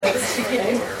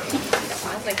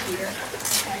Sounds like Peter.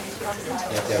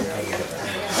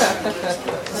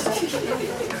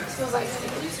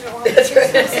 That's right.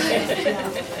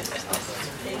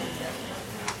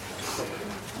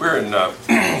 We're in 1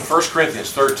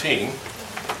 Corinthians 13.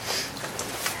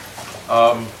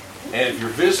 And if you're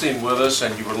visiting with us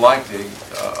and you would like the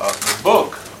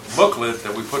booklet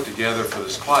that we put together for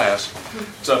this class,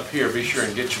 it's up here. Be sure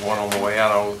and get you one on the way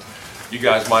out. You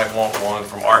guys might want one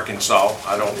from Arkansas.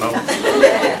 I don't know.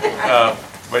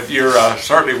 But you're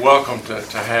certainly welcome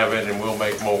to have it, and we'll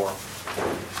make more.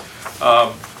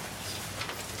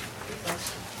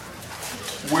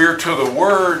 We're to the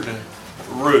word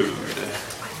rude.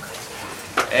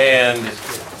 And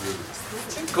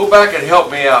go back and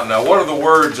help me out now. What are the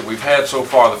words that we've had so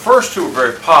far? The first two are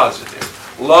very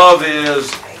positive. Love is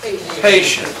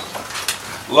patient.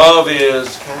 Love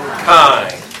is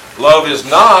kind. Love is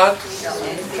not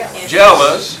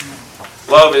jealous.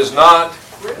 Love is not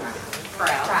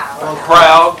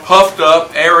proud, puffed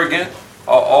up, arrogant.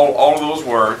 All of those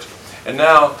words. And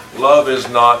now, love is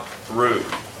not rude.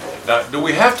 Now, do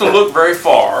we have to look very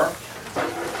far?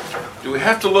 Do we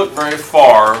have to look very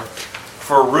far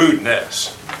for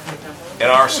rudeness in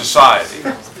our society?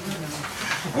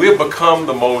 We have become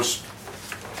the most,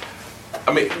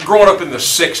 growing up in the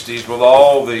 60s with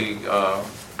all the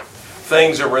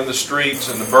things that were in the streets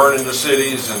and the burning the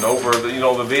cities and over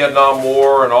the Vietnam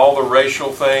War and all the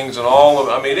racial things and all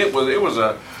of, it was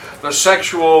the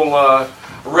sexual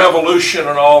revolution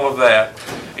and all of that.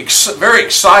 Very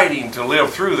exciting to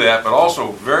live through that, but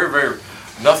also very, very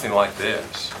nothing like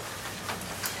this.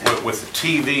 With the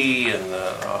TV and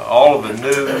all of the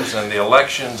news and the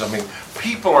elections,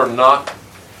 people are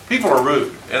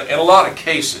rude. In a lot of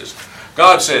cases,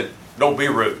 God said, don't be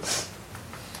rude.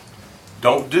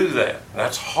 Don't do that.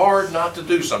 That's hard not to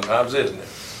do sometimes, isn't it?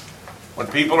 When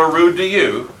people are rude to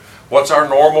you, what's our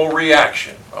normal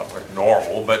reaction? Well, we're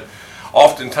normal, but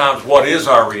oftentimes what is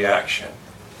our reaction?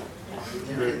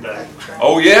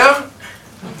 Oh yeah?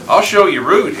 I'll show you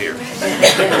rude here.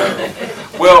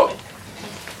 Well,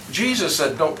 Jesus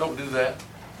said, don't do that.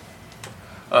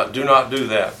 Do not do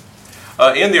that.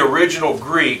 In the original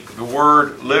Greek, the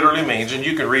word literally means, and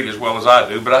you can read as well as I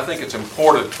do, but I think it's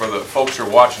important for the folks who are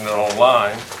watching it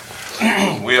online.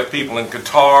 We have people in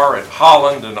Qatar and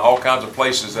Holland and all kinds of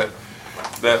places that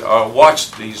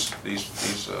watch these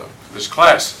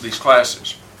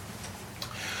classes.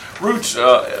 Roots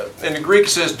in the Greek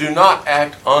says, do not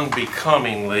act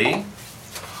unbecomingly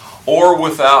or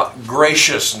without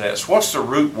graciousness. What's the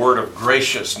root word of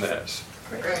graciousness?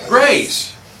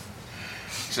 Grace.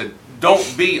 He said,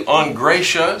 don't be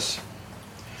ungracious.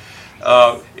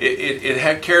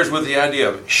 It carries with the idea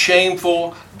of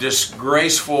shameful,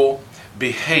 disgraceful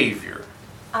behavior.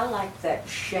 I like that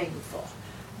shameful.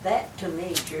 That to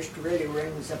me just really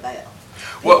rings a bell.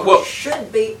 Well,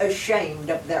 should be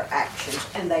ashamed of their actions,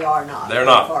 and they are not. They're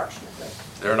not. Unfortunately.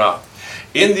 They're not.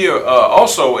 In the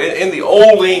also in the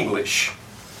Old English,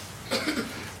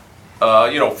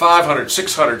 500,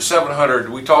 600, 700.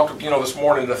 We talked, this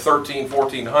morning in the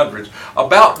 1400s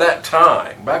about that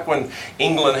time, back when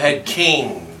England had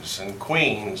kings and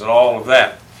queens and all of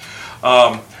that.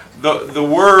 The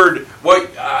word.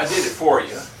 Wait, I did it for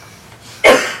you.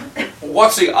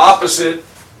 What's the opposite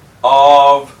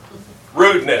of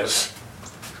rudeness?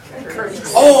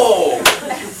 Oh,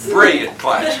 brilliant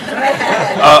class.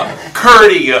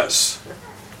 Courteous.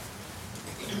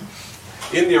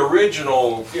 In the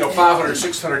original, 500,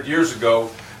 600 years ago,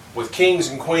 with kings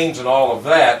and queens and all of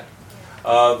that,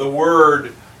 the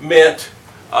word meant,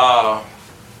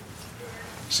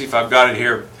 see if I've got it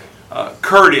here,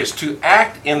 courteous, to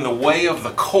act in the way of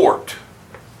the court.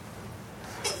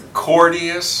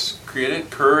 Courteous,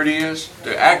 courteous,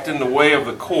 to act in the way of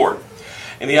the court.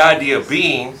 And the idea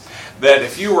being that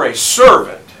if you were a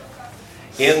servant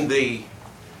in the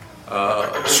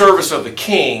service of the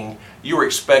king, you were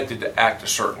expected to act a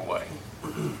certain way.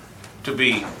 To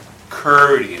be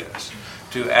courteous,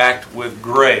 to act with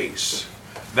grace,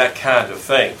 that kind of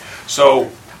thing.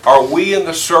 So, are we in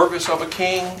the service of a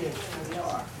king? Yes, we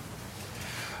are.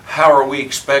 How are we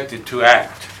expected to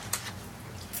act?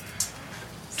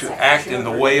 To act in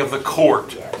the way of the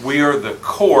court. We are the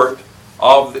court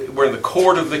we're in the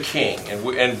court of the king, and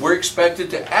we're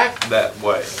expected to act that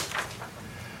way.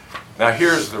 Now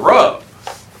here's the rub.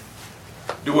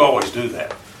 Do we always do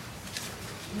that?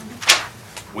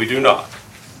 We do not.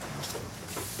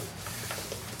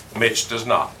 Mitch does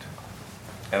not.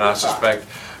 And I suspect,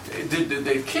 did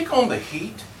they kick on the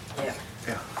heat? Yeah.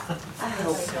 I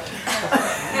hope so.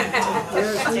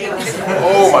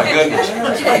 Oh my goodness.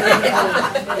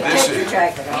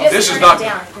 This is not.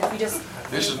 Down. If you just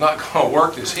This is not going to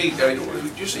work, this heat. Did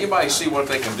you see anybody see what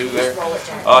they can do there?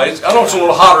 I know it's a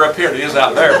little hotter up here than it is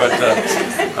out there, but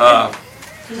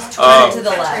Turn it to the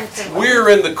left. we're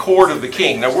in the court of the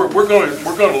king. Now we're going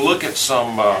to look at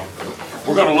some.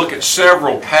 We're going to look at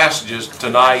several passages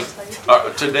tonight,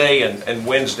 today, and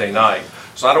Wednesday night.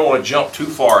 So I don't want to jump too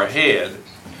far ahead.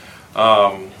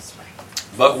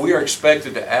 But we are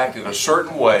expected to act in a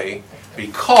certain way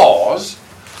because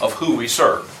of who we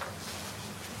serve.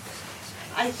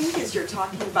 I think as you're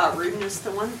talking about rudeness,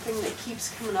 the one thing that keeps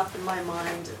coming up in my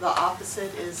mind, the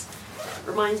opposite,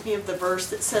 reminds me of the verse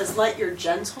that says, "Let your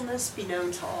gentleness be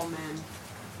known to all men."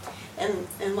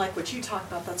 And like what you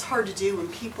talked about, that's hard to do when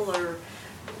people are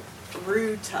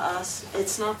rude to us.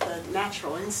 It's not the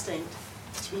natural instinct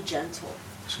to be gentle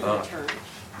in return.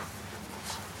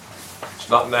 It's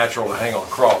not natural to hang on a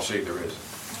cross either, is it?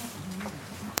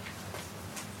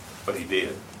 But he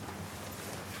did.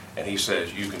 And he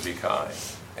says you can be kind,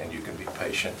 and you can be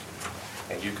patient,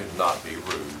 and you can not be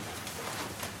rude.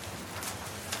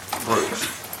 Bruce.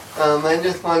 I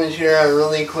just want to share a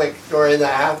really quick story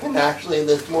that happened actually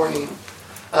this morning.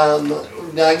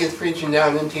 Doug is preaching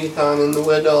down in Tucson, and the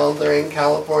Woodalls are in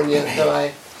California,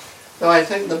 so I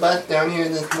took the bus down here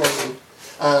this morning.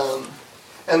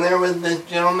 And there was this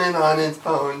gentleman on his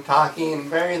phone talking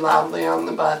very loudly on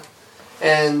the bus.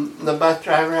 And the bus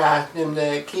driver asked him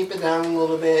to keep it down a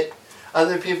little bit.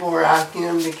 Other people were asking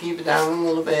him to keep it down a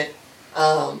little bit.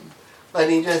 But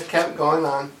he just kept going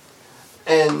on.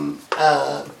 And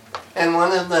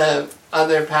one of the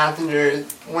other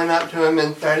passengers went up to him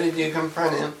and started to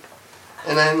confront him.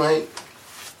 And I'm like,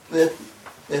 this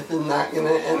is not going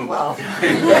to end well.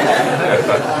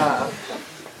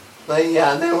 But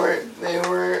yeah, they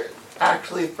were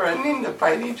actually threatening to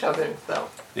fight each other. So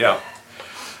Yeah.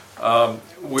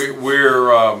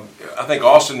 We're I think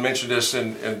Austin mentioned this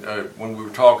when we were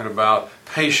talking about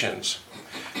patience.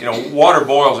 You know, water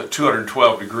boils at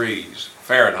 212 degrees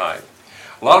Fahrenheit.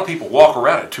 A lot of people walk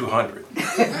around at 200.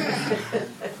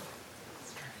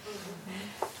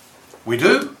 We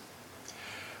do.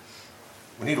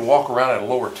 We need to walk around at a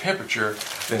lower temperature,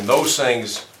 then those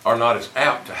things are not as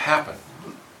apt to happen.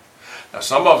 Now,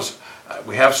 some of us,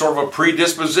 we have sort of a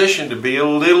predisposition to be a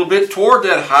little bit toward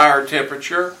that higher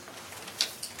temperature.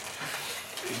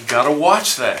 You got to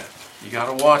watch that. You got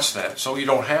to watch that so you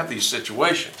don't have these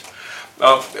situations.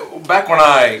 Back when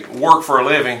I worked for a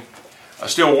living, I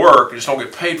still work, I just don't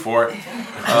get paid for it.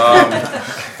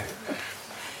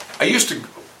 I used to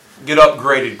get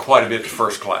upgraded quite a bit to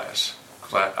first class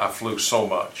because I flew so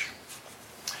much.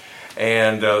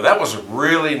 And that was a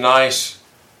really nice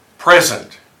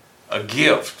present, a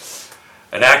gift,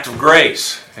 an act of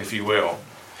grace, if you will.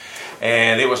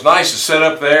 And it was nice to sit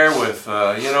up there with,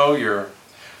 your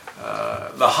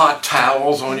the hot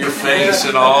towels on your face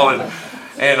and all,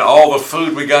 and all the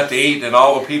food we got to eat, and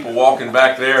all the people walking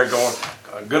back there going,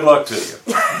 "Good luck to you."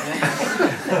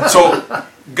 So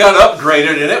got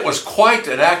upgraded, and it was quite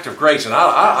an act of grace, and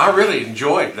I really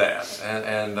enjoyed that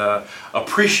and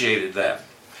appreciated that.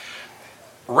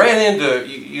 Ran into,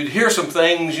 you'd hear some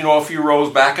things, a few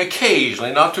rows back,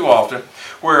 occasionally, not too often,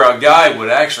 where a guy would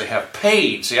actually have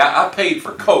paid. See, I paid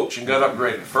for coach and got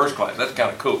upgraded to first class. That's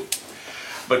kind of cool.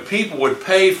 But people would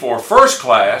pay for first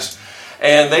class,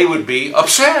 and they would be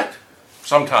upset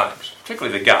sometimes,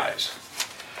 particularly the guys.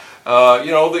 That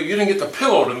you didn't get the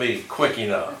pillow to me quick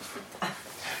enough.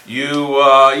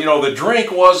 The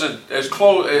drink wasn't as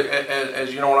close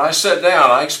as when I sat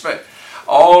down, I expect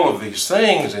all of these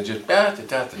things, and just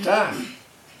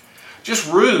just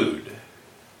rude.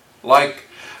 Like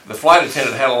the flight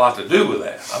attendant had a lot to do with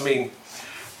that. I mean,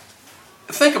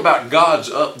 think about God's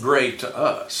upgrade to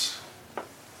us.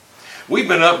 We've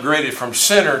been upgraded from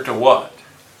sinner to what?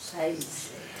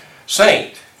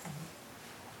 Saint.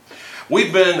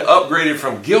 We've been upgraded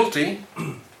from guilty,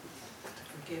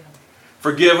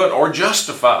 forgiven, or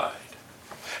justified.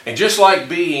 And just like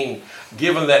being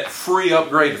given that free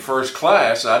upgrade to first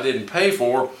class I didn't pay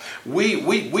for,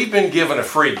 we've been given a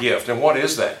free gift. And what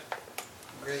is that?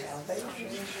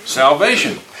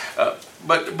 Salvation.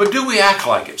 But do we act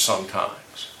like it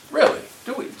sometimes? Really?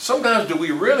 Sometimes do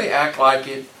we really act like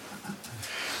it?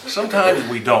 Sometimes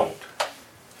we don't.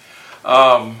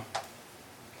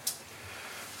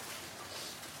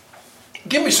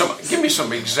 Give me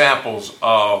some examples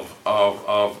of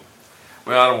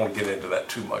well, I don't want to get into that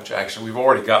too much. Actually, we've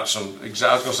already got some. I was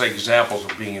going to say examples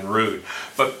of being rude,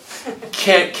 but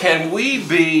can we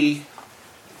be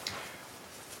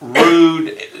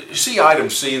rude? See item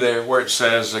C there, where it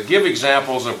says, "Give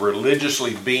examples of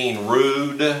religiously being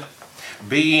rude,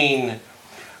 being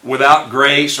without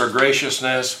grace or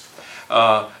graciousness."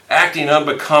 acting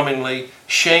unbecomingly,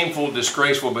 shameful,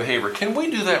 disgraceful behavior. Can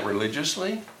we do that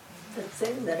religiously? The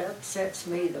thing that upsets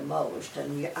me the most,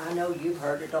 and I know you've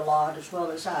heard it a lot as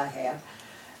well as I have,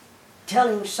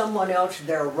 telling someone else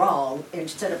they're wrong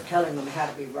instead of telling them how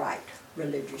to be right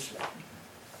religiously.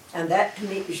 And that to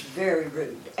me is very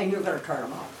rude, and you're going to turn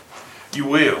them off. You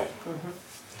will.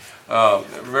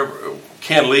 Remember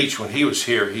Ken Leach, when he was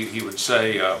here, he would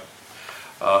say,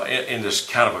 in this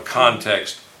kind of a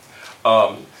context,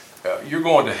 you're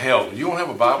going to hell. You don't have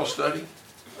a Bible study?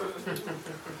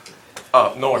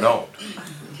 No, I don't.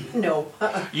 No,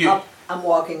 You- I'm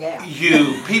walking out.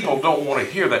 You people don't want to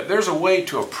hear that. There's a way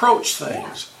to approach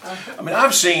things. I mean,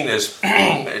 I've seen this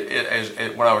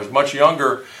when I was much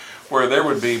younger, where there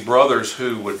would be brothers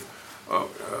who would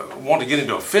want to get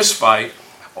into a fist fight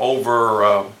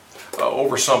over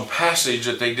some passage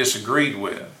that they disagreed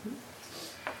with.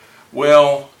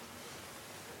 Well,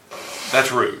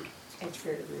 that's rude. It's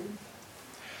very rude.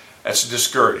 That's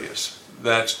discourteous.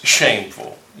 That's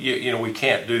shameful. You know, we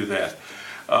can't do that.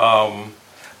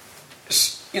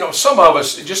 You know, some of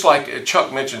us, just like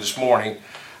Chuck mentioned this morning,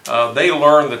 they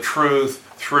learn the truth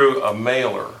through a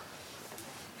mailer,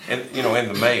 in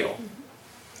the mail.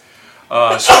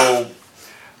 So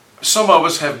some of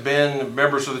us have been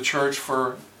members of the church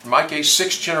for, in my case,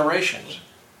 6 generations.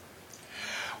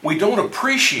 We don't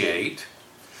appreciate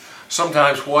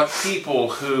sometimes what people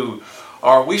who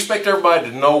are, we expect everybody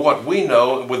to know what we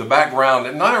know with a background,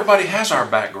 and not everybody has our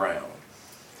background.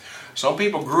 Some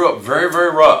people grew up very,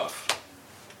 very rough,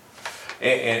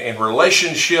 and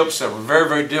relationships that were very,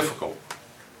 very difficult.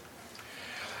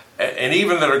 And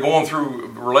even that are going through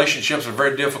relationships that are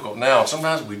very difficult now,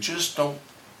 sometimes we just don't,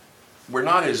 we're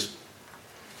not as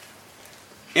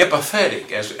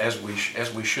empathetic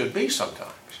as we should be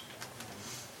sometimes.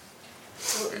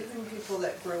 Well, even people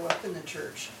that grow up in the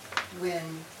church, when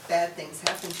bad things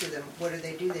happen to them, what do?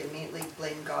 They immediately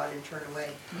blame God and turn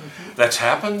away. Mm-hmm. That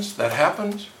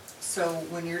happens. So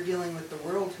when you're dealing with the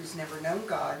world who's never known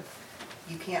God,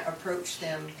 you can't approach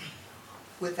them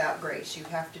without grace. You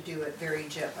have to do it very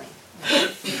gently.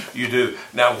 You do.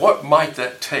 Now, what might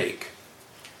that take?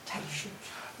 Patience.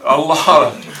 A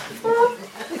lot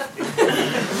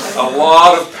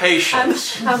of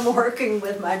patience. I'm working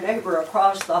with my neighbor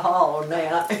across the hall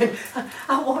now, and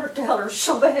I want to tell her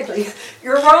so badly,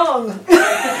 you're wrong.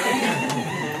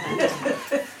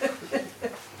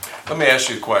 Let me ask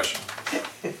you a question.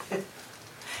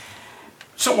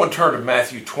 Someone turn to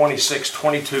Matthew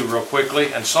 26:22 real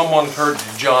quickly, and someone turn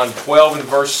to John 12 and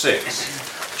verse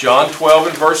 6. John 12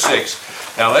 and verse 6.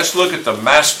 Now let's look at the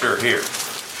master here.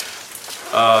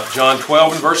 John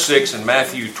 12 and verse 6 and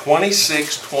Matthew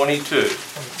 26:22.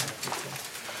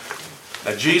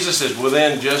 Now Jesus is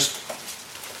within just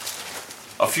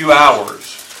a few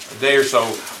hours, a day or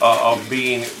so, of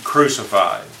being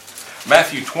crucified.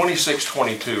 Matthew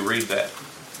 26:22, read that.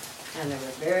 And they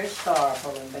were very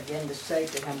sorrowful and began to say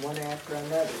to him one after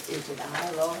another, is it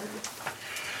I, Lord?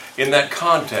 In that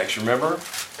context, remember,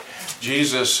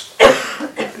 Jesus,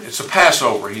 it's a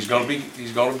Passover. He's going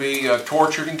to be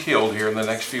tortured and killed here in the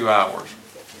next few hours.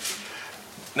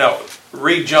 Now,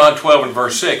 read John 12 and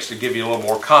verse 6 to give you a little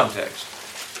more context.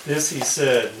 This he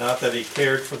said, not that he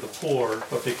cared for the poor,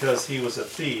 but because he was a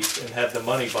thief and had the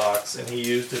money box, and he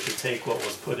used it to take what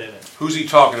was put in it. Who's he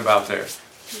talking about there?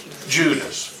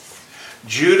 Judas.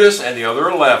 Judas and the other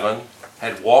 11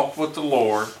 had walked with the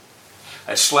Lord,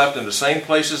 had slept in the same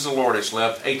place as the Lord had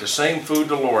slept, ate the same food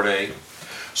the Lord ate,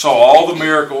 saw all the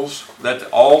miracles that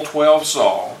all 12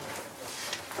 saw.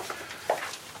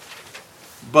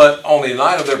 But on the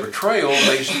night of their betrayal,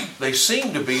 they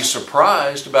seemed to be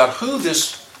surprised about who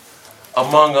this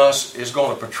among us is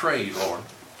going to betray you, Lord.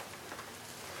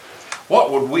 What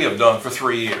would we have done for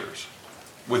 3 years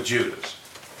with Judas?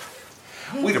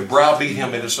 We'd have browbeat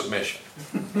him into submission.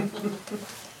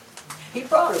 He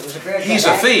thought it was a very He's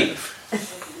good a actor. thief.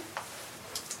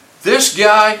 This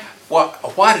guy,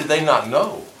 why did they not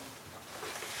know?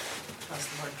 Because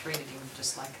the Lord treated him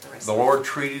just like the rest The of Lord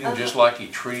treated him just like he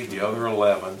treated the other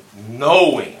 11,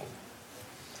 knowing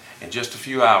in just a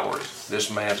few hours this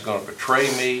man's going to betray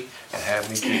me and have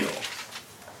me killed.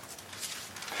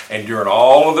 And during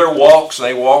all of their walks,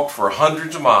 they walked for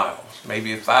hundreds of miles,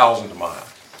 maybe 1,000 miles.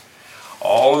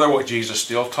 All of their walks, Jesus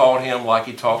still taught him like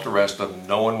he taught the rest of them,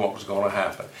 knowing what was going to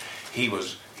happen. He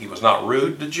was not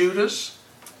rude to Judas.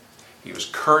 He was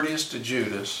courteous to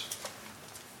Judas.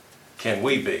 Can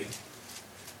we be?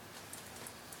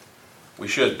 We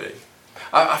should be.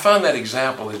 I find that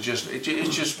example it's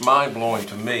just mind-blowing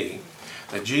to me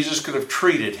that Jesus could have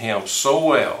treated him so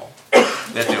well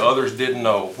that the others didn't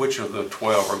know which of the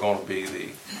 12 are going to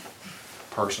be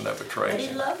person that betrays But he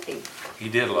him. loved him. He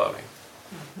did love him.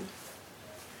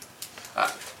 I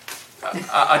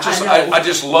know. I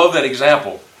just love that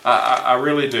example. I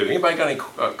really do. Anybody got any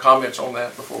comments on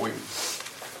that before we?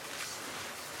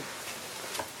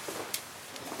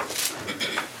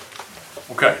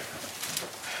 Okay.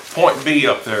 Point B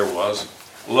up there was,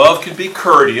 love can be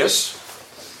courteous,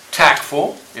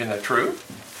 tactful, isn't that true?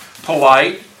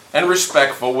 Polite and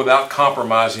respectful without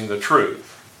compromising the truth.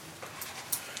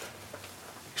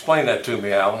 Explain that to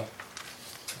me, Alan.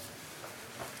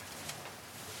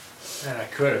 And I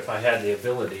could if I had the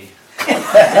ability.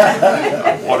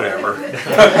 Whatever. We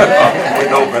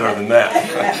know better than that.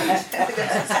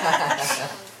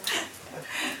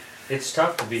 It's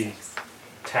tough to be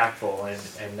tactful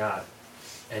and not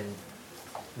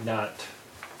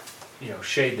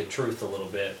shade the truth a little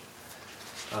bit.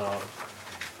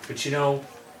 But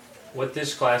what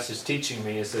this class is teaching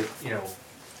me is that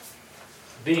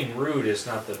being rude is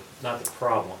not the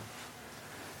problem.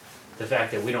 The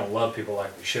fact that we don't love people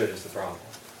like we should is the problem.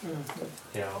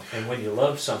 And when you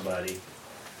love somebody,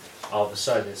 all of a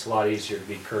sudden it's a lot easier to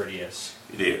be courteous.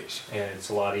 It is. And it's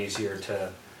a lot easier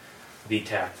to be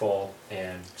tactful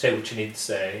and say what you need to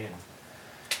say. And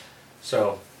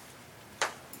so,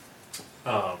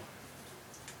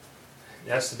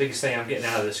 that's the biggest thing I'm getting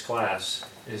out of this class,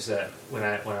 is that when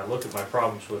I look at my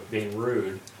problems with being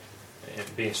rude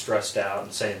and being stressed out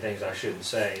and saying things I shouldn't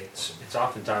say, it's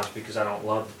oftentimes because I don't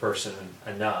love the person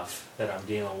enough that I'm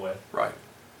dealing with. Right.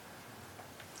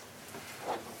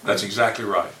 That's exactly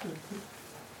right.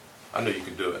 I knew you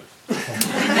could do it.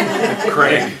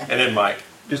 Craig, and then Mike.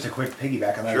 Just a quick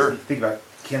piggyback on that. Sure. Think about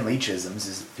Ken Leachisms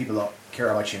is people don't care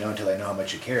how much you know until they know how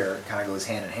much you care. It kind of goes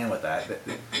hand in hand with that. But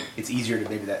it's easier to,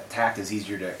 maybe that tact is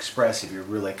easier to express if you're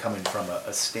really coming from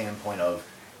a standpoint of,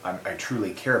 I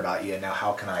truly care about you, and now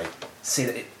how can I say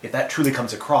that? If that truly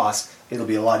comes across, it'll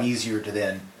be a lot easier to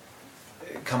then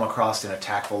come across in a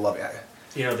tactful, loving.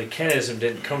 The Kenism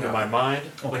didn't come to my mind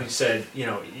when he said,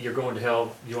 you're going to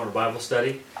hell, you want a Bible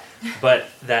study? But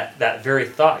that very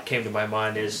thought came to my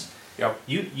mind is,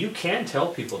 you can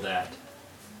tell people that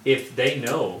if they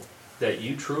know that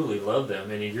you truly love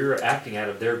them and you're acting out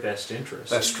of their best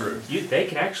interest. That's true. They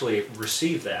can actually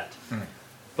receive that.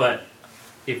 But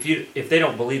if they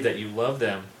don't believe that you love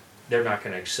them, they're not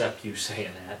going to accept you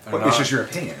saying that. Well, it's just your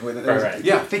opinion. Right.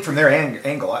 Yeah. Think from their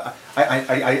angle. I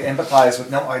empathize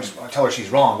with. No, I tell her she's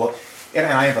wrong. Well, and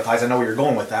I empathize. I know where you're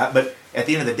going with that. But at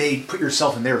the end of the day, put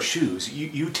yourself in their shoes.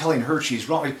 You telling her she's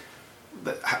wrong.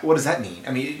 What does that mean?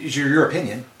 I mean, it's your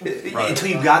opinion. Right. Until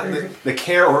you've got the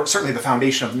care, or certainly the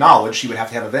foundation of knowledge, she would have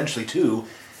to have eventually too.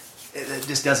 It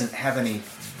just doesn't have any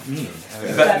meaning.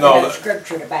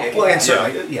 Scripture to back it well, up. and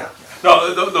certainly, yeah.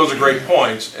 No, those are great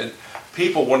points. And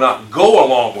people will not go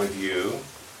along with you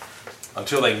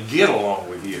until they get along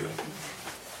with you.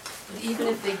 Even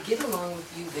if they get along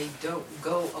with you, they don't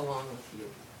go along with you.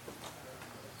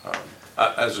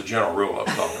 As a general rule, I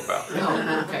was talking about.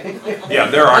 Oh, okay. Yeah,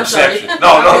 there are I'm sorry. exceptions.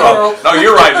 No,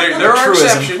 you're right. There are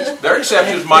exceptions. There are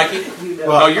exceptions, Mikey.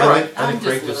 Well, No, you're right. I think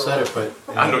Craig just said it, but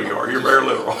I know you are. You're very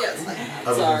literal. Yes, I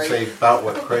was going to say about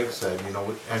what Craig said,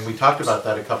 and we talked about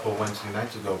that a couple of Wednesday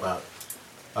nights ago about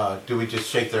do we just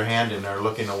shake their hand and they're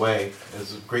looking away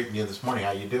as greeting you this morning,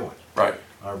 how you doing? Right.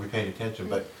 Are we paying attention?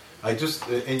 But I just,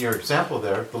 in your example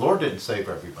there, the Lord didn't save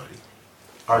everybody.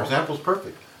 Our example's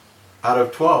perfect. Out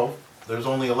of 12, there's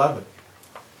only 11.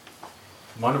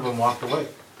 One of them walked away,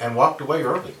 and walked away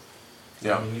early.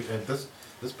 Yeah. I mean, in this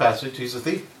passage, he's a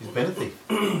thief. He's been a thief.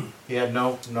 He had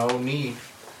no need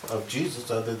of Jesus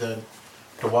other than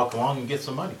to walk along and get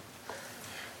some money.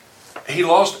 He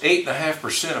lost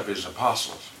 8.5% of his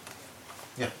apostles.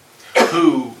 Yeah.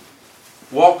 Who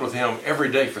walked with him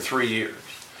every day for 3 years.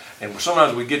 And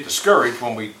sometimes we get discouraged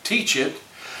when we teach it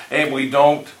and they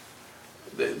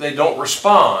don't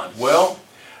respond. Well,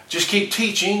 just keep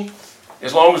teaching.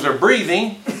 As long as they're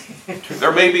breathing,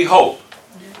 there may be hope.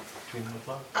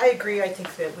 I agree. I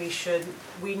think that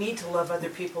we need to love other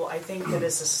people. I think that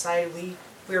as a society,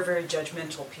 we're very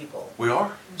judgmental people. We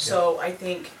are. So I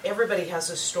think everybody has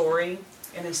a story,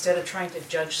 and instead of trying to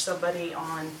judge somebody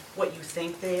on what you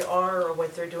think they are or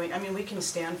what they're doing, I mean, we can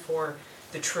stand for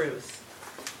the truth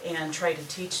and try to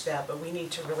teach that, but we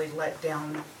need to really let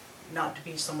down, not to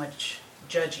be so much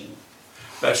judging.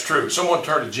 That's true. Someone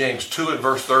turn to James 2 and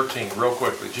verse 13 real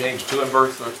quickly. James 2 and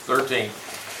verse 13.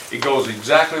 It goes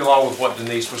exactly along with what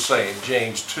Denise was saying.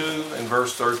 James 2 and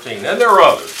verse 13. And there are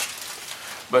others.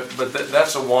 But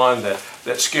that's the one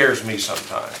that scares me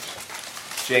sometimes.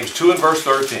 James 2 and verse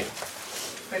 13.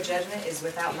 For judgment is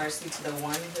without mercy to the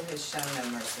one who has shown no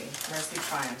mercy. Mercy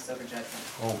triumphs over judgment.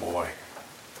 Oh boy.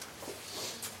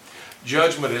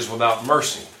 judgment is without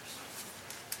mercy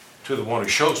to the one who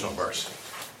shows no mercy.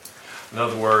 In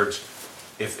other words,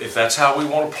 if that's how we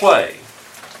want to play,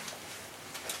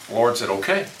 the Lord said,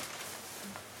 okay,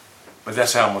 but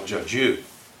that's how I'm going to judge you.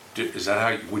 Is that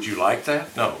how? Would you like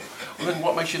that? No. Well, then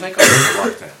what makes you think I would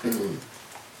like that?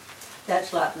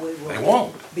 That's like we They will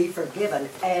won't. be forgiven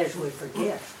as we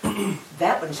forgive.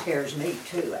 That one scares me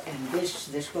too, and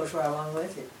this goes right along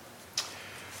with it.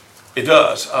 It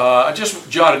does. I just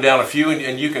jotted down a few,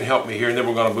 and you can help me here, and then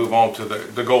we're going to move on to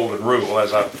the golden rule,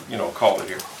 as I called it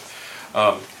here.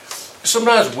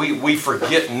 Sometimes we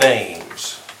forget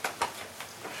names.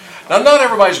 Now, not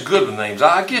everybody's good with names.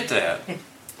 I get that.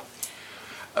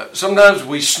 Sometimes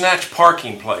we snatch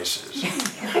parking places.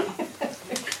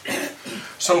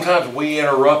 Sometimes we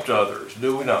interrupt others,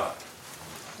 do we not?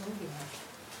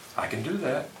 I can do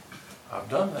that. I've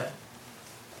done that.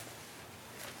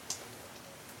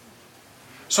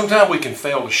 Sometimes we can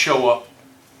fail to show up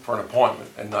for an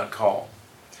appointment and not call.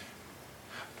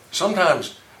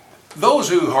 Sometimes those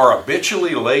who are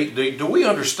habitually late, do we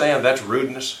understand that's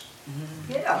rudeness?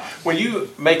 Yeah. When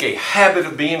you make a habit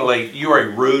of being late, you're a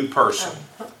rude person.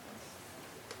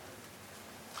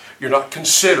 You're not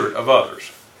considerate of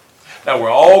others. Now,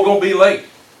 we're all going to be late.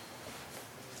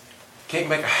 Can't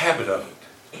make a habit of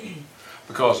it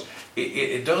because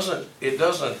it doesn't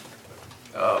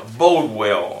bode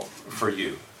well for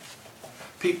you.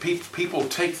 People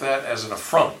take that as an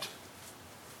affront.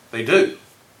 They do.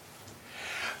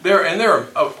 There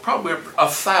are probably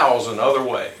 1,000 other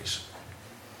ways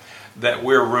that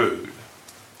we're rude.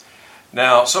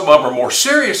 Now, some of them are more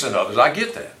serious than others. I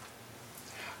get that.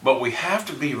 But we have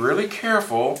to be really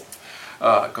careful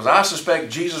because I suspect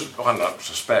Jesus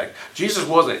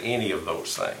wasn't any of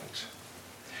those things.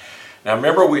 Now,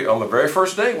 remember, on the very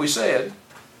first day we said,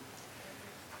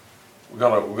 we're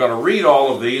gonna read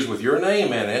all of these with your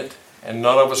name in it, and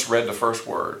none of us read the first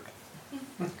word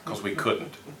because we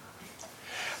couldn't.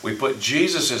 We put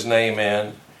Jesus' name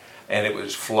in, and it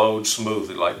was flowed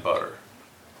smoothly like butter.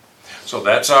 So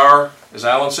that's as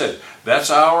Alan said,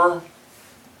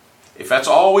 if that's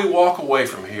all we walk away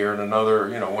from here in another,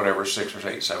 6 or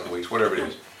 8, 7 weeks, whatever it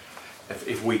is,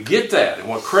 if we get that, and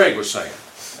what Craig was saying,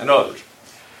 and others,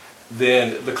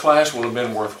 then the class will have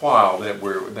been worthwhile, that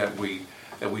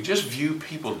we just view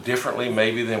people differently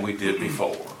maybe than we did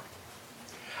before.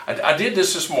 I did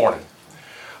this morning.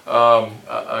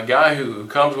 A guy who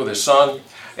comes with his son,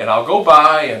 and I'll go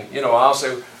by and I'll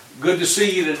say, good to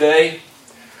see you today.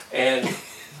 And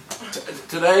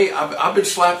today I've been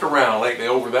slapped around lately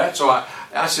over that, so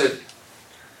I said,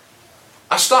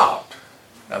 I stopped.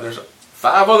 Now there's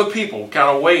 5 other people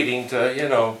kind of waiting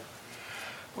to,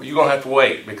 well, you're going to have to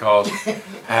wait because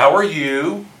how are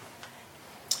you?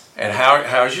 And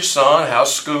how's your son?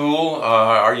 How's school?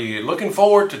 Are you looking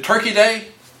forward to Turkey Day?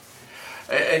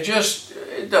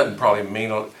 It doesn't probably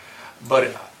mean,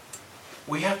 but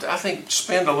we have to, I think,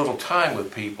 spend a little time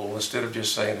with people instead of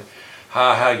just saying,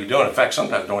 hi, how you doing? In fact,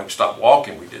 sometimes don't even stop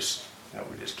walking. We just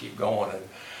keep going.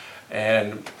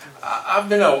 And I've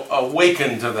been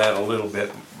awakened to that a little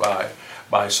bit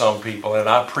by some people, and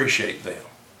I appreciate them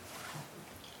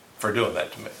for doing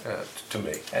that to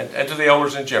me and to the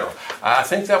elders in general. I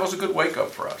think that was a good wake up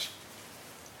for us.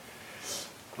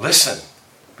 Listen,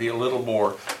 be a little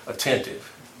more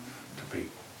attentive to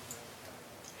people.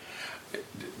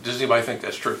 Does anybody think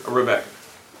that's true? Rebecca?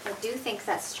 I do think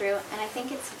that's true, and I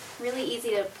think it's really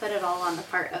easy to put it all on the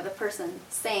part of the person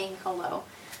saying hello.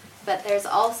 But there's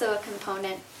also a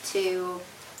component to,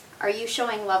 are you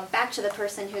showing love back to the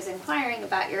person who's inquiring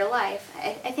about your life?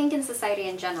 I think in society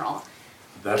in general,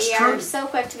 we are so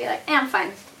quick to be like, I'm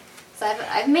fine. So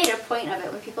I've made a point of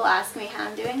it when people ask me how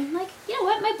I'm doing. I'm like, you know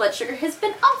what, my blood sugar has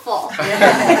been awful.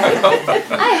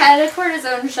 I had a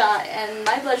cortisone shot and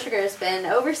my blood sugar has been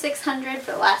over 600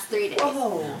 for the last 3 days.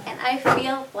 Oh. And I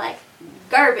feel like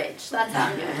garbage. That's how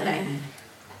I'm doing today.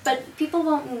 But people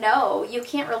won't know. You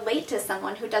can't relate to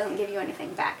someone who doesn't give you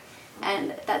anything back.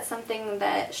 And that's something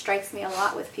that strikes me a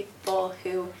lot with people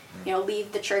who,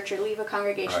 leave the church or leave a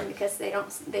congregation because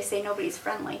they say nobody's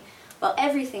friendly. Well,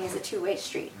 everything is a two-way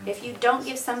street. If you don't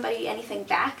give somebody anything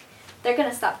back, they're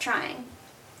going to stop trying.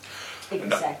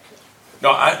 Exactly.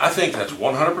 No, I think that's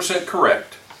 100%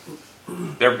 correct.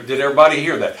 Did everybody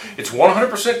hear that? It's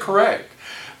 100% correct.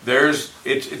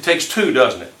 It takes two,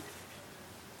 doesn't it?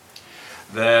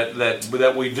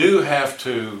 That we do have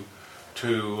to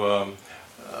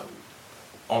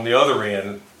on the other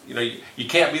end, you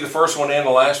can't be the first one in, the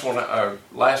last one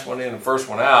in, and first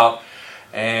one out.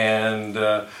 And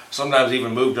sometimes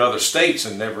even move to other states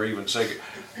and never even say,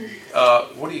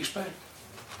 what do you expect?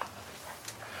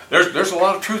 There's a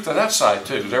lot of truth on that side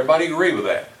too. Does everybody agree with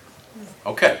that?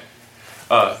 Okay.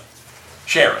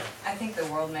 Sharon. I think the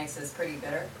world makes us pretty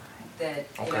bitter. That,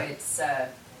 you know, Okay. it's,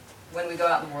 when we go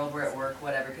out in the world, we're at work,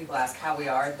 whatever, people ask how we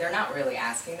are. They're not really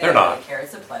asking. They They're don't not. really care.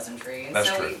 It's a pleasantry. And That's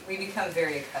so true. we become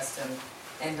very accustomed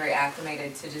and very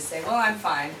acclimated to just say, well, I'm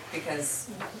fine because,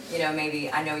 you know,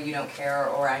 maybe I know you don't care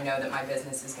or I know that my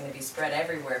business is going to be spread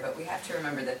everywhere. But we have to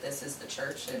remember that this is the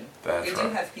church and That's we do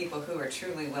right. have people who are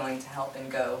truly willing to help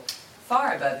and go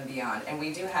far above and beyond. And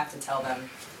we do have to tell them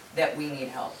that we need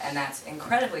help. And that's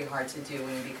incredibly hard to do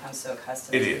when you become so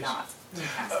accustomed It to is. not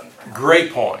asking for help.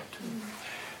 Great point.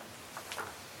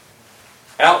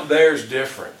 Out there's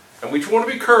different. And we want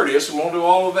to be courteous and won't do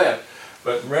all of that.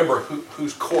 But remember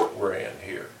whose court we're in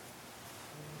here.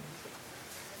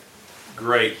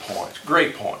 Great points.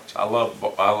 Great points. I love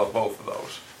both of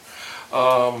those.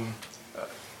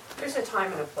 There's a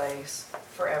time and a place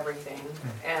for everything,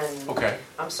 and Okay.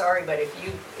 I'm sorry, but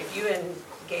if you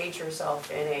engage yourself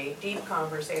in a deep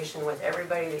conversation with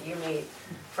everybody that you meet,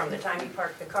 from the time you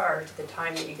park the car to the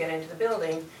time that you get into the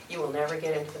building, you will never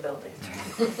get into the building.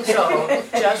 So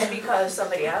just because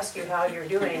somebody asks you how you're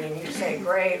doing and you say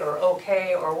great or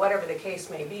okay or whatever the case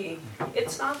may be,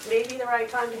 it's not maybe the right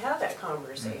time to have that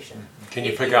conversation. Can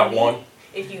you If pick out need- one?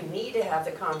 If you need to have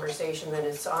the conversation, then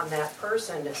it's on that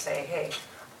person to say, hey,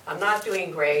 I'm not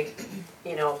doing great,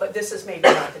 you know, but this is maybe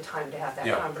not the time to have that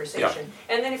Yeah, conversation.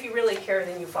 And then if you really care,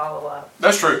 then you follow up.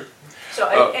 That's true. So,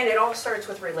 and it all starts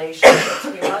with relationships.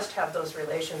 You must have those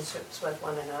relationships with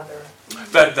one another.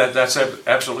 That's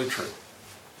absolutely true.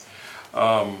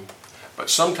 But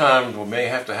sometimes we may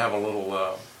have to have a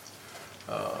little,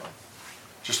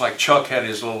 just like Chuck had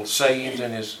his little sayings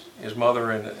and his mother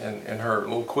and her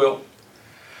little quilt,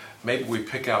 maybe we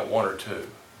pick out one or two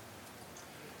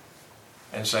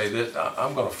and say, that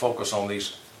I'm going to focus on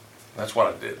these. That's what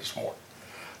I did this morning.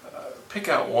 Pick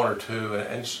out one or two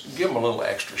and give them a little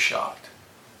extra shot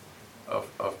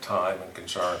of time and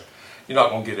concern. You're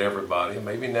not going to get everybody.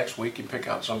 Maybe next week you pick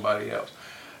out somebody else.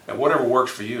 And whatever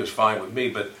works for you is fine with me,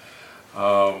 but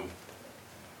I'm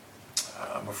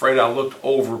afraid I looked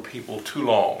over people too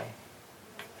long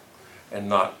and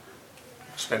not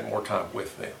spent more time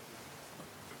with them.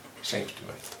 Seems to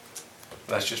me.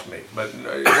 That's just me. But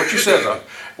what you said,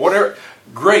 whatever,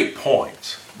 great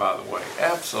points, by the way.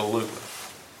 Absolutely.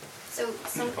 So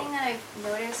something that I've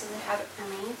noticed as a habit for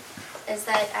me is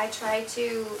that I try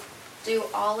to do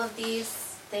all of these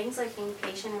things, like being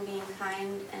patient and being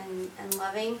kind and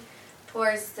loving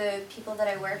towards the people that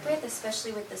I work with,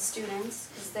 especially with the students,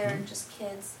 because they're just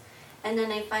kids. And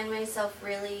then I find myself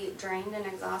really drained and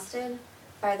exhausted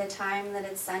by the time that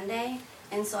it's Sunday.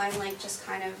 And so I'm like just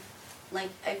kind of like,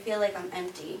 I feel like I'm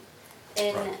empty.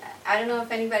 And I don't know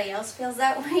if anybody else feels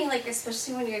that way, like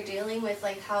especially when you're dealing with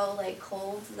like how like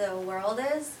cold the world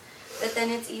is. But then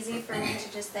it's easy for me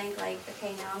to just think like,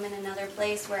 okay, now I'm in another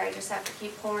place where I just have to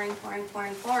keep pouring.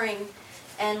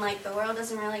 And like the world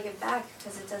doesn't really give back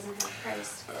because it doesn't have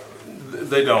Christ.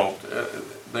 They don't.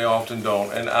 They often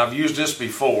don't. And I've used this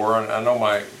before, and I know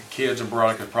my kids and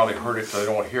Veronica probably heard it, so they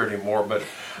don't want to hear it anymore. But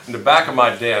in the back of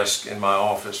my desk in my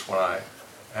office, when I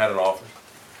had an office,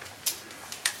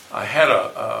 I had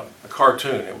a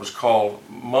cartoon. It was called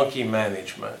Monkey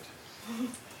Management.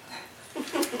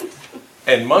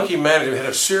 And Monkey Management had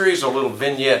a series of little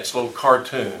vignettes, little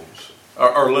cartoons,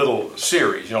 or little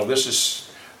series. You know, this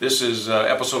is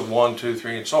episode 1, 2,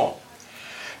 3, and so on.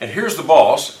 And here's the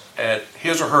boss at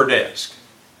his or her desk.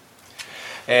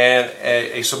 And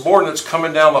a subordinate's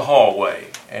coming down the hallway,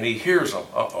 and he hears them.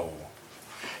 Uh-oh.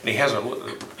 And he has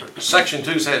section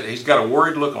 2 said he's got a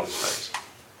worried look on his face.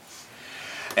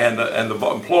 And the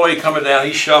employee coming down,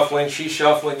 he's shuffling, she's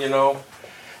shuffling, you know,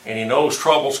 and he knows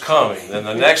trouble's coming. Then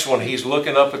the next one, he's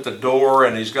looking up at the door,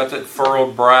 and he's got that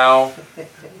furrowed brow.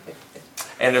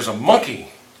 And there's a monkey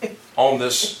on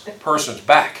this person's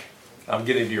back. I'm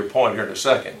getting to your point here in a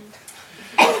second.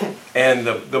 And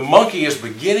the monkey is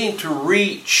beginning to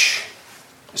reach,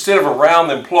 instead of around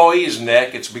the employee's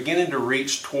neck, it's beginning to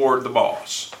reach toward the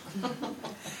boss.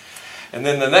 And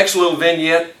then the next little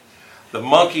vignette, the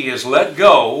monkey is let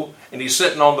go, and he's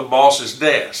sitting on the boss's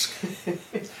desk.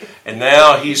 And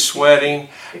now he's sweating,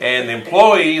 and the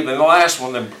employee, the last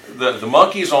one, the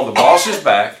monkey is on the boss's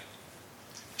back,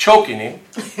 choking him,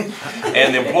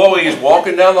 and the employee is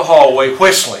walking down the hallway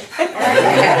whistling.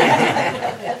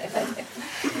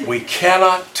 We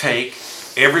cannot take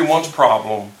everyone's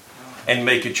problem and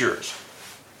make it yours.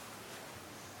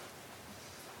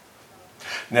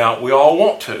 Now, we all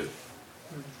want to,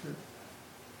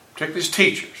 particularly as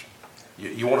teachers.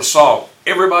 You want to solve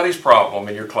everybody's problem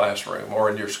in your classroom or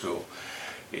in your school.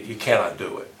 You cannot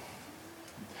do it.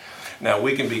 Now,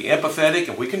 we can be empathetic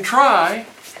and we can try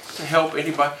to help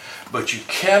anybody, but you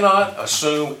cannot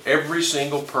assume every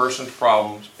single person's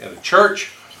problems in the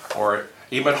church or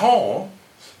even at home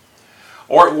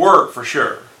or at work for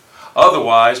sure.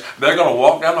 Otherwise, they're going to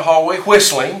walk down the hallway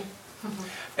whistling,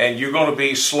 and you're going to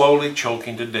be slowly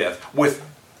choking to death with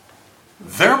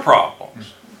their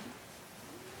problems.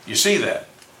 You see that?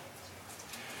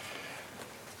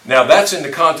 Now, that's in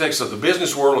the context of the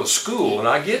business world of school, and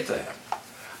I get that.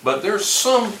 But there's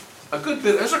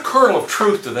there's a kernel of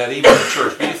truth to that even in the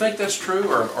church. Do you think that's true,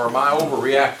 or am I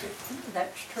overreacting?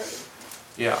 That's true.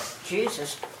 Yeah.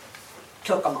 Jesus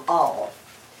took them all,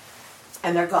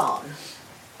 and they're gone.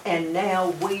 And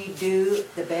now we do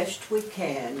the best we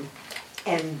can,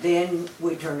 and then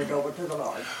we turn it over to the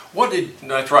Lord.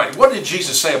 That's right. What did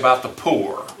Jesus say about the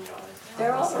poor?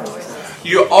 They're always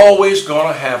You're always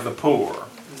going to have the poor.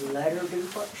 let her do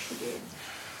what she did.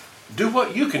 Do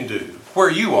what you can do, where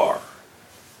you are.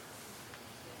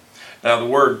 Now the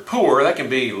word poor, that can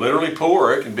be literally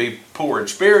poor, it can be poor in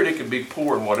spirit, it can be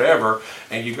poor in whatever,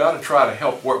 and you've got to try to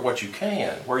help what you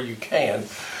can, where you can.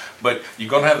 But you're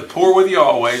going to have the poor with you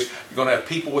always, you're going to have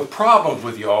people with problems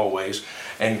with you always,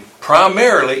 and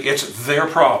primarily it's their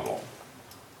problem.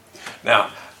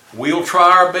 Now, we'll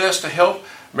try our best to help.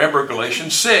 Remember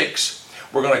Galatians 6,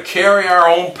 we're going to carry our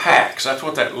own packs. That's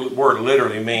what that word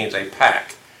literally means, a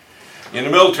pack. In the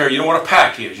military, you know what a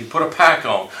pack is. You put a pack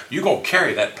on. You're going to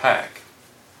carry that pack.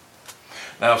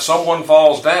 Now, if someone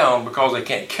falls down because they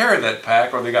can't carry that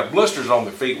pack or they got blisters on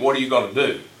their feet, what are you going to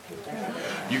do?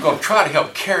 You're going to try to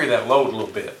help carry that load a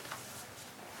little bit.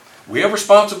 We have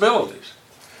responsibilities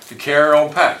to carry our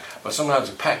own pack, but sometimes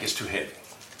the pack is too heavy.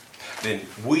 Then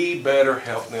we better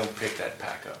help them pick that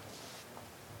pack up.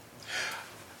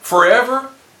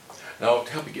 Forever? No,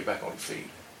 to help you get back on your feet.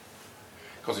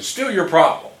 Because it's still your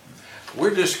problem.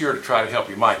 We're just here to try to help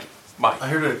you, Mike. I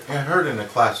heard in a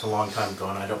class a long time ago,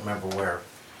 and I don't remember where,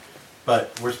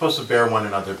 but we're supposed to bear one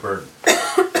another's burden.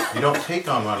 You don't take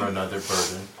on one another's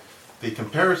burden. The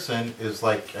comparison is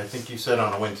like, I think you said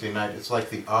on a Wednesday night, it's like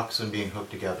the oxen being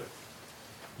hooked together.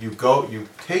 You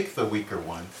take the weaker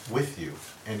one with you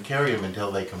and carry them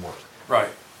until they can work. Right.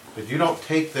 But you don't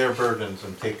take their burdens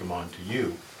and take them onto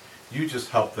you. You just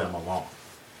help them along.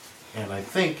 And I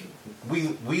think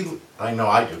I know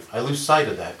I do. I lose sight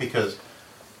of that because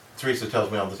Teresa tells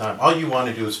me all the time, all you want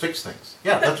to do is fix things.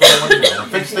 Yeah, that's what I want to do. I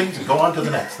want to fix things and go on to the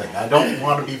next thing. I don't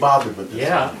want to be bothered with this.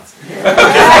 Yeah.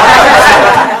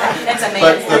 That's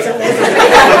amazing.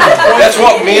 That's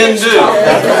what men do.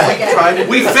 That's what we try to do.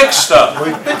 We fix stuff.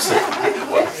 We fix it.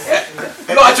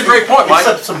 No, that's a great point, Mike.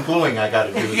 Except some gluing I got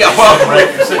to do. Yeah, well,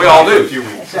 we all do. A few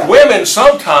weeks. Women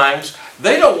sometimes,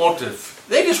 they don't want to,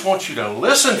 they just want you to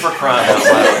listen for crying out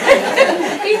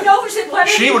loud. He knows it. Let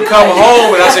She him would do come it.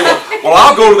 home and I'd say, well,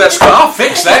 I'll go to that school, I'll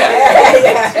fix that.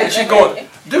 And she'd go,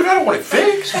 dude, I don't want it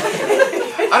fixed.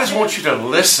 I just want you to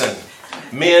listen.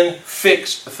 Men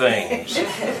fix things.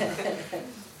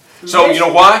 So, you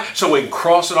know why? So we can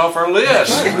cross it off our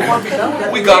list.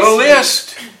 We got a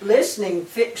list. Listening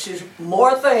fixes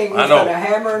more things I know. than a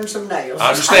hammer and some nails. I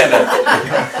understand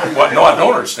that. Well, no, I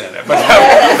don't understand that. But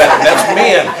that's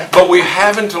men. But we're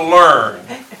having to learn.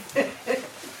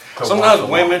 Sometimes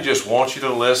women just want you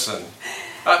to listen.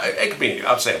 It could be,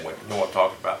 I'm saying women, you know what I'm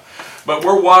talking about. But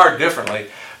we're wired differently.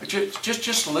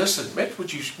 Just listen. Man,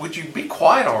 would you be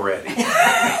quiet already?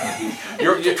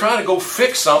 You're trying to go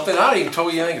fix something. I didn't even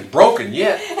told you anything is broken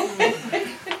yet.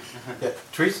 Yeah,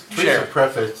 Teresa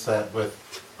prefaced that with,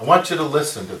 I want you to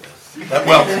listen to this. That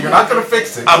means you're not going to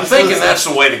fix it. I'm thinking that's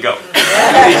the way to go.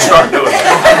 You need to start doing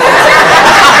that.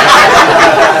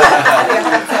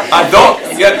 I don't.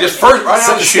 Yeah, just first right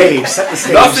out of the chute.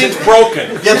 Nothing's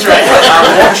broken. That's right.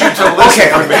 I want you to listen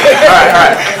for me. All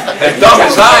right. As dumb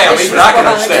as I am, even I can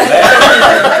understand that.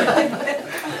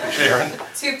 Sharon.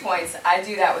 2 points. I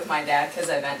do that with my dad because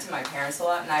I vent to my parents a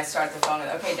lot, and I start the phone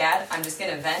with, okay, Dad, I'm just going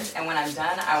to vent, and when I'm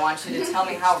done, I want you to tell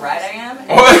me how right I am.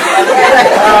 And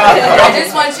I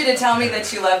just want you to tell me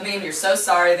that you love me and you're so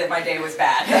sorry that my day was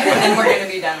bad, and we're going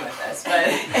to be done with this.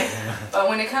 But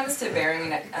when it comes to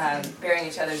bearing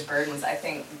each other's burdens, I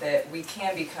think that we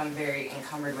can become very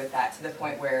encumbered with that to the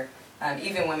point where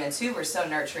even women too, we're so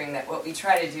nurturing that what we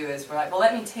try to do is we're like, well,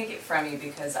 let me take it from you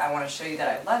because I want to show you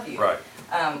that I love you. Right.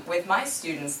 With my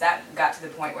students, that got to the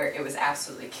point where it was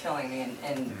absolutely killing me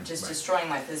and just destroying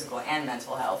my physical and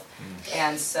mental health.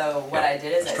 And so what I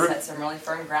did is I set some really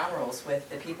firm ground rules with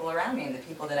the people around me and the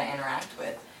people that I interact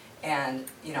with. And,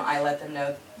 you know, I let them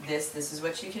know this is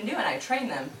what you can do. And I train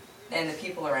them and the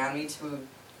people around me to,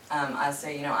 I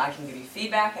say, you know, I can give you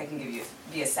feedback, I can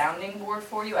be a sounding board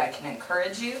for you, I can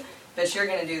encourage you. but you're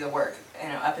gonna do the work,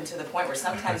 up until the point where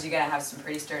sometimes you gotta have some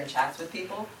pretty stern chats with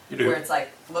people. You do. Where it's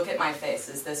like, look at my face,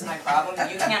 is this my problem?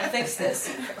 You can't fix this.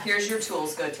 Here's your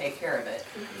tools, go take care of it.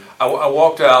 I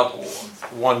walked out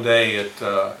one day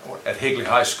at Higley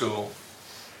High School,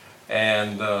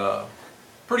 and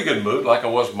pretty good mood, like I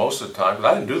was most of the time,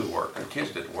 because I didn't do the work. The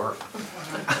kids did the work.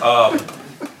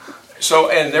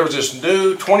 And there was this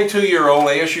new 22-year-old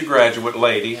ASU graduate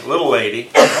lady, little lady,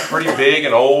 pretty big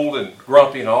and old and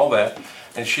grumpy and all that.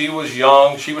 And she was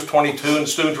young. She was 22, and the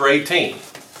students were 18.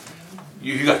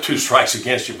 You got 2 strikes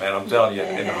against you, man. I'm telling you,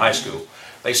 in the high school,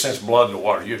 they sense blood in the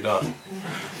water. You're done.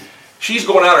 She's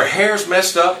going out. Her hair's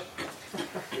messed up.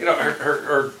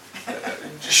 Her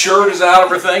shirt is out of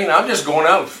her thing, and I'm just going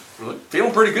out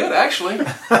feeling pretty good, actually.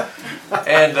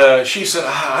 And she said,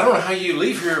 I don't know how you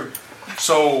leave here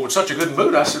with such a good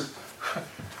mood. I said,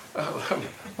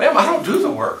 ma'am, I don't do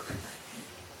the work.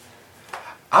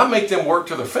 I make them work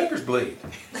till their fingers bleed.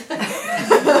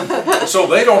 So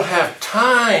they don't have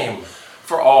time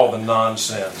for all the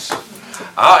nonsense. And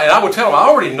I would tell them, I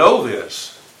already know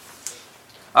this.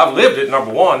 I've lived it,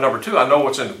 number one. Number two, I know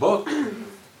what's in the book.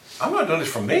 I'm not doing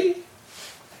this for me.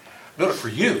 I'm doing it for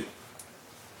you.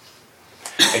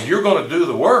 And you're going to do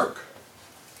the work.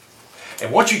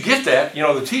 And once you get that,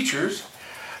 the teachers,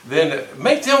 then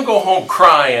make them go home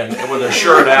crying with their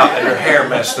shirt out and their hair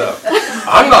messed up.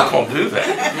 I'm not going to do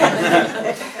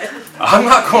that. I'm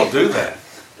not going to do that.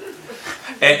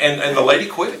 And the lady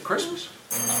quit at Christmas.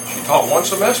 She taught one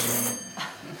semester.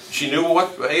 She knew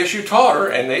what ASU taught her,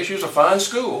 and ASU's a fine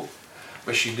school,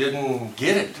 but she didn't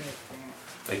get it.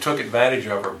 They took advantage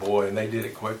of her, boy, and they did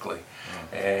it quickly.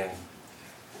 And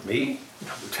me,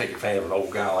 would take advantage of an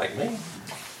old guy like me.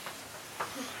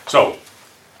 So,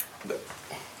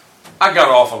 I got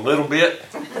off a little bit.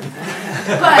 Maybe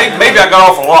I got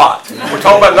off a lot. We're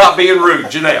talking about not being rude,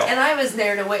 Janelle. And I was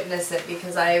there to witness it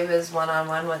because I was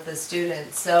one-on-one with the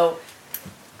students. So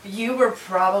you were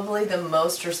probably the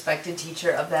most respected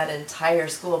teacher of that entire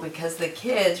school because the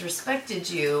kids respected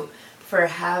you for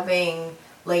having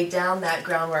laid down that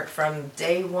groundwork from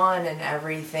day one and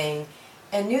everything,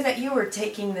 and knew that you were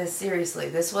taking this seriously.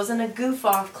 This wasn't a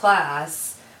goof-off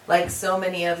class like so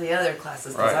many of the other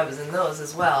classes, because I was in those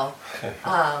as well.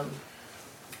 And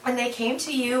they came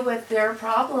to you with their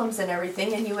problems and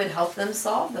everything, and you would help them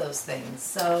solve those things.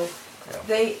 So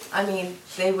they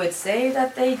would say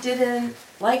that they didn't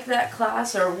like that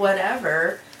class or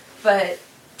whatever, but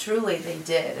truly they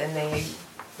did, and they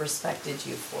respected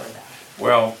you for that.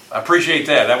 Well, I appreciate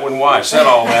that. That wasn't why I said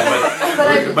all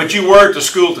that, but you were at the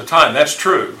school at the time. That's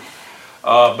true.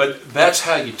 But that's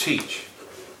how you teach.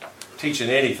 Teaching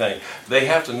anything, they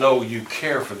have to know you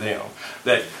care for them.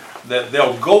 That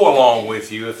they'll go along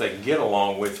with you if they can get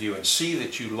along with you and see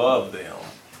that you love them,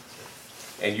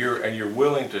 and you're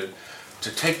willing to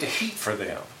take the heat for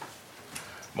them.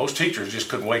 Most teachers just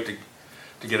couldn't wait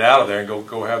to get out of there and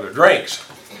go have their drinks.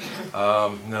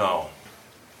 No.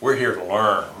 We're here to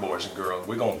learn, boys and girls.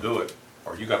 We're going to do it,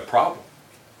 or you got a problem.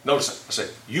 Notice I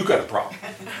said, you got a problem.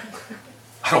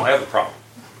 I don't have the problem,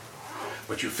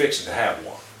 but you're fixing to have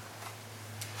one.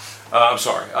 I'm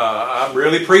sorry. I'm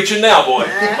really preaching now, boy.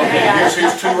 Okay,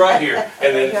 here's 2 right here.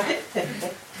 And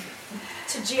then...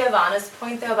 To Giovanna's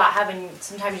point, though, about having,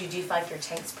 sometimes you do feel like your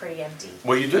tank's pretty empty.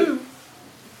 Well, you do.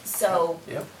 So,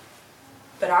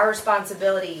 But our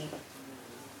responsibility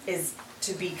is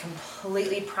to be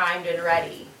completely primed and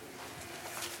ready,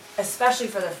 especially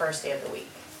for the first day of the week.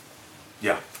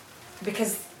 Yeah.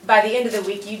 Because by the end of the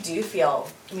week, you do feel,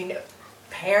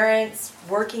 parents,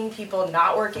 working people,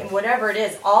 not working, whatever it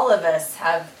is, all of us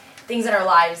have things in our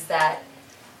lives that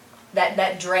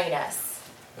drain us.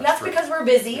 And that's because we're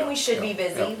busy, and we should be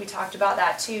busy. We talked about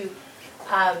that too.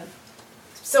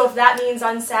 So if that means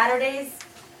on Saturdays,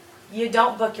 you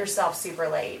don't book yourself super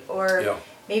late, or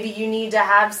maybe you need to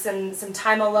have some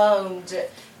time alone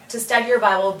to study your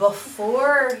Bible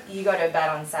before you go to bed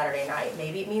on Saturday night.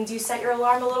 Maybe it means you set your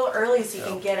alarm a little early so you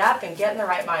can get up and get in the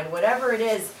right mind. Whatever it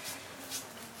is,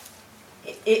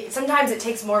 sometimes it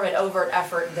takes more of an overt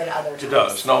effort than other times. It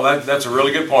does. No, that's a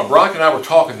really good point. Brock and I were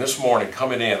talking this morning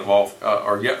coming in,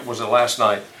 was it last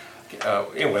night?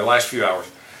 Anyway, last few hours.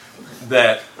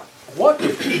 That what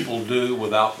do people do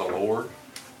without the Lord?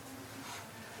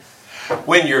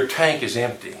 When your tank is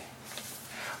empty.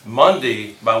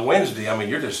 By Wednesday,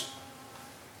 you're just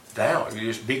down. You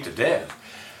just beat to death.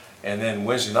 And then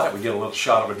Wednesday night, we get a little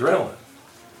shot of adrenaline.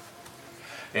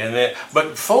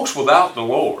 But folks without the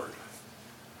Lord,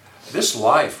 this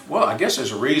life, well, I guess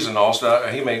there's a reason also.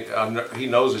 He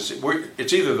knows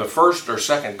it's either the first or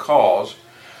second cause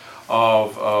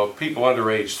of people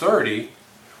under age 30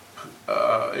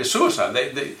 is suicide.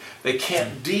 They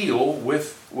can't deal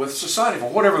with society for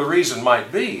whatever the reason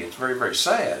might be. It's very, very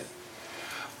sad.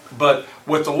 But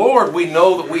with the Lord, we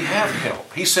know that we have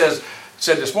help. He said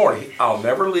this morning, I'll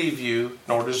never leave you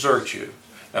nor desert you.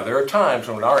 Now, there are times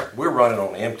when we're running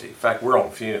on empty. In fact, we're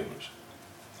on fumes.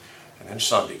 And then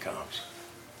Sunday comes.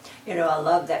 You know, I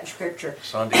love that scripture,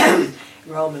 Sunday.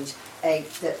 Romans 8,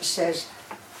 that says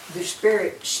the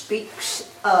Spirit speaks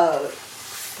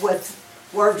with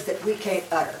words that we can't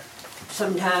utter.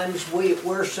 Sometimes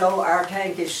our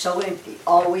tank is so empty,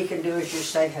 all we can do is just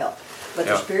say help. But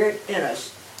the Spirit in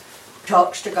us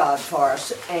talks to God for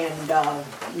us and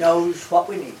knows what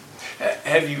we need.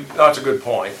 That's a good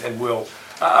point, and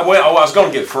I was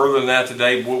going to get further than that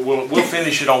today. We'll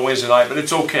finish it on Wednesday night, but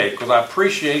it's okay because I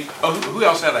appreciate. Oh, who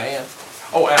else had a hand?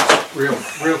 Oh, Al.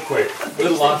 Real quick,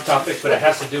 little off topic, but it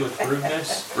has to do with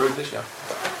rudeness. Rudeness, yeah.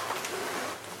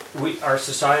 Our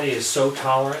society is so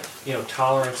tolerant. You know,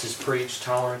 tolerance is preached.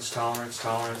 Tolerance.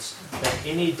 That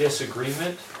any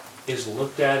disagreement is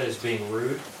looked at as being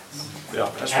rude. Yeah,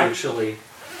 that's actually,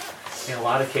 in a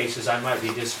lot of cases, I might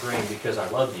be disagreeing because I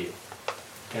love you,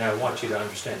 and I want you to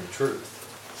understand the truth.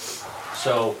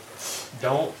 So,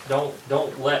 don't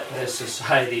let this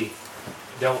society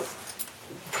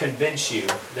convince you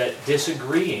that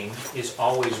disagreeing is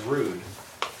always rude.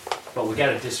 But we got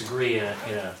to disagree in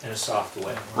a soft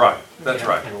way. Right, that's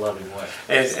right. In a loving way.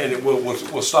 And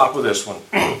we'll stop with this one.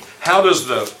 How does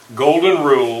the golden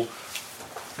rule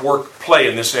play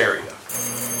in this area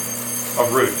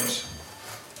of rudeness?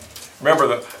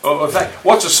 Remember in fact,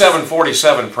 what's the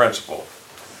 747 principle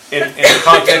in the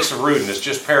context of rudeness?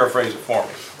 Just paraphrase it for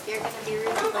me. You're going to be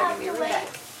rude, people are going to be rude back.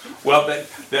 Well,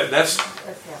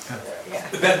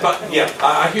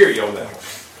 I hear you on that.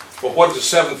 But what does the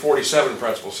 747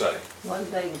 principle say? One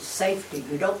thing is safety.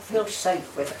 You don't feel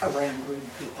safe around rude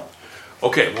people.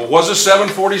 Okay, well, what's the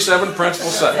 747 principle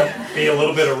say? Be a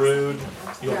little bit of rude.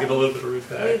 You'll get a little bit of rude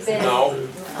back. We've been No.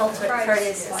 ultimate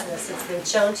courteousness. It's been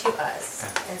shown to us,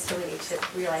 and so we need to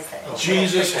realize that.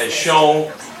 Jesus has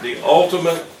shown the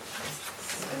ultimate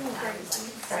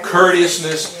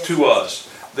courteousness to us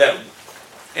that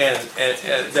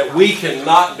we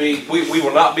cannot be, we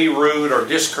will not be rude or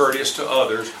discourteous to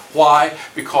others. Why?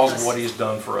 Because of what He's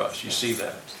done for us. You see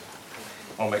that?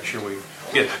 I'll make sure we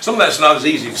get. Some of that's not as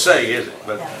easy to say, is it?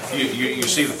 But you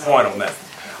see the point on that.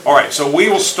 All right, so we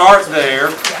will start there.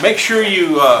 Make sure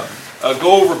you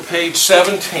go over page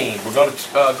 17. We're going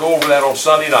to go over that on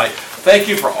Sunday night. Thank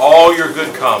you for all your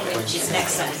good comments.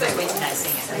 Next Sunday.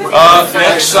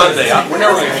 Next Sunday. We're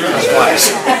never going to do this class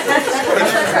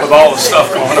with all the stuff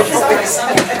going on.